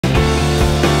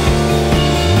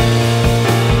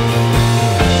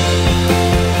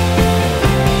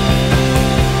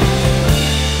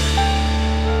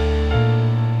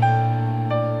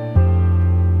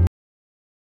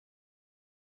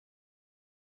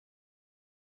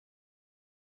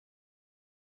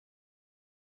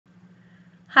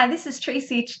Hi, this is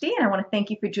Tracy HD, and I want to thank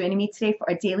you for joining me today for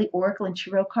our daily Oracle and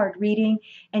Tarot card reading.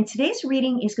 And today's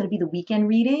reading is going to be the weekend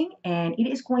reading, and it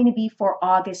is going to be for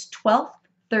August 12th,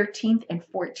 13th, and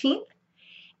 14th.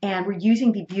 And we're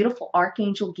using the beautiful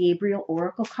Archangel Gabriel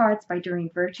Oracle cards by Doreen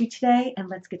Virtue today. And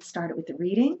let's get started with the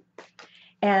reading.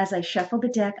 As I shuffle the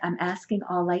deck, I'm asking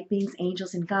all light beings,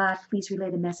 angels, and God, please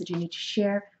relay the message I need to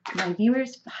share to my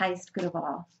viewers for the highest good of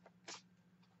all.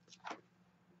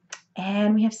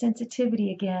 And we have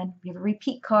sensitivity again. We have a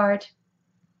repeat card.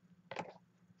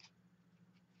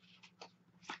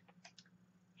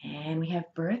 And we have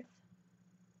birth.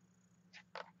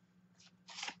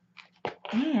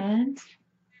 And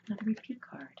another repeat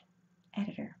card.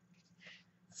 Editor.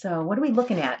 So what are we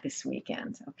looking at this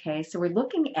weekend? Okay, so we're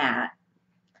looking at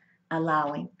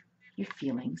allowing your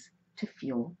feelings to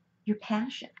fuel your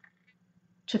passion,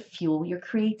 to fuel your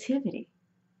creativity.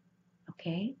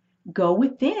 Okay? Go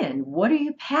within. What are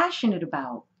you passionate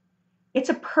about? It's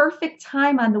a perfect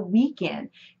time on the weekend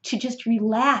to just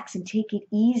relax and take it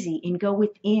easy and go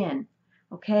within.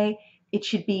 Okay? It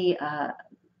should be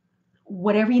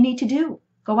whatever you need to do.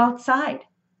 Go outside.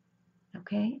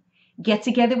 Okay? Get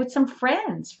together with some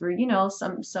friends for,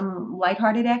 some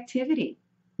lighthearted activity.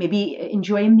 Maybe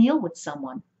enjoy a meal with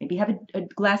someone. Maybe have a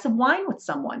glass of wine with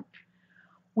someone.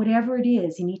 Whatever it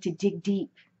is, you need to dig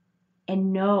deep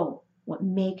and know what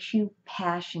makes you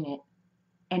passionate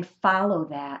and follow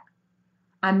that.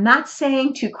 I'm not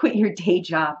saying to quit your day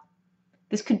job.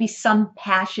 This could be some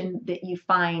passion that you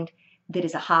find that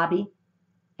is a hobby.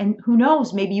 And who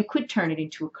knows, maybe you could turn it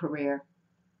into a career.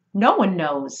 No one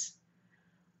knows.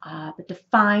 But to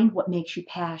find what makes you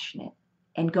passionate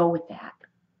and go with that.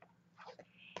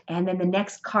 And then the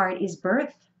next card is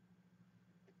birth.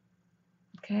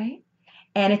 Okay?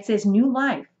 And it says new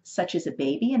life, such as a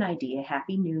baby, an idea,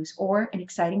 happy news, or an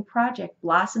exciting project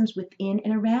blossoms within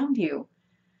and around you.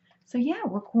 So yeah,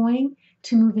 we're going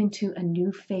to move into a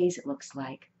new phase, it looks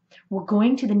like. We're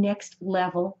going to the next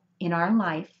level in our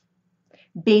life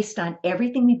based on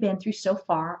everything we've been through so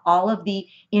far, all of the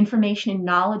information and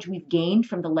knowledge we've gained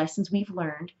from the lessons we've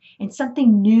learned, and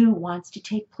something new wants to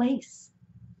take place.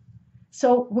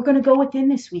 So we're going to go within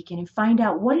this weekend and find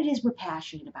out what it is we're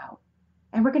passionate about.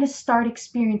 And we're going to start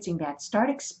experiencing that, start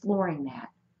exploring that.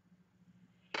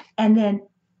 And then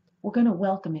we're going to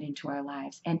welcome it into our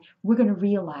lives. And we're going to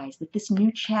realize that this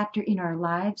new chapter in our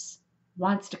lives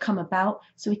wants to come about,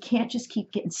 so we can't just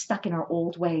keep getting stuck in our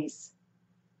old ways.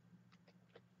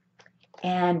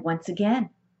 And once again,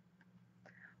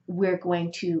 we're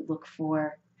going to look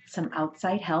for some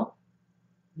outside help,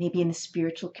 maybe in the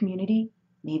spiritual community,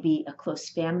 maybe a close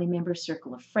family member,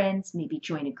 circle of friends, maybe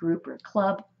join a group or a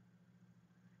club.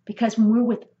 Because when we're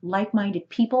with like-minded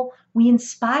people, we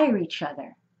inspire each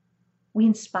other. We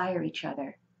inspire each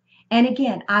other. And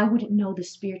again, I wouldn't know the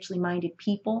spiritually minded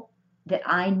people that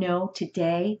I know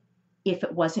today if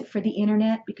it wasn't for the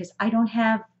internet, because I don't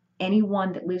have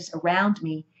anyone that lives around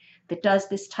me that does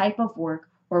this type of work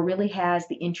or really has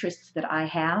the interests that I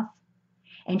have.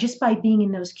 And just by being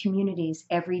in those communities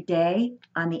every day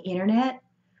on the internet,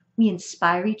 we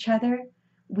inspire each other.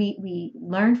 We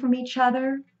learn from each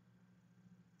other.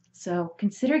 So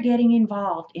consider getting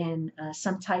involved in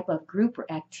some type of group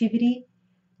or activity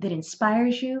that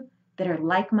inspires you, that are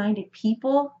like-minded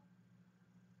people.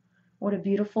 What a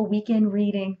beautiful weekend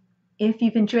reading. If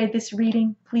you've enjoyed this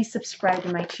reading, please subscribe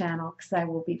to my channel because I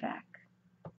will be back.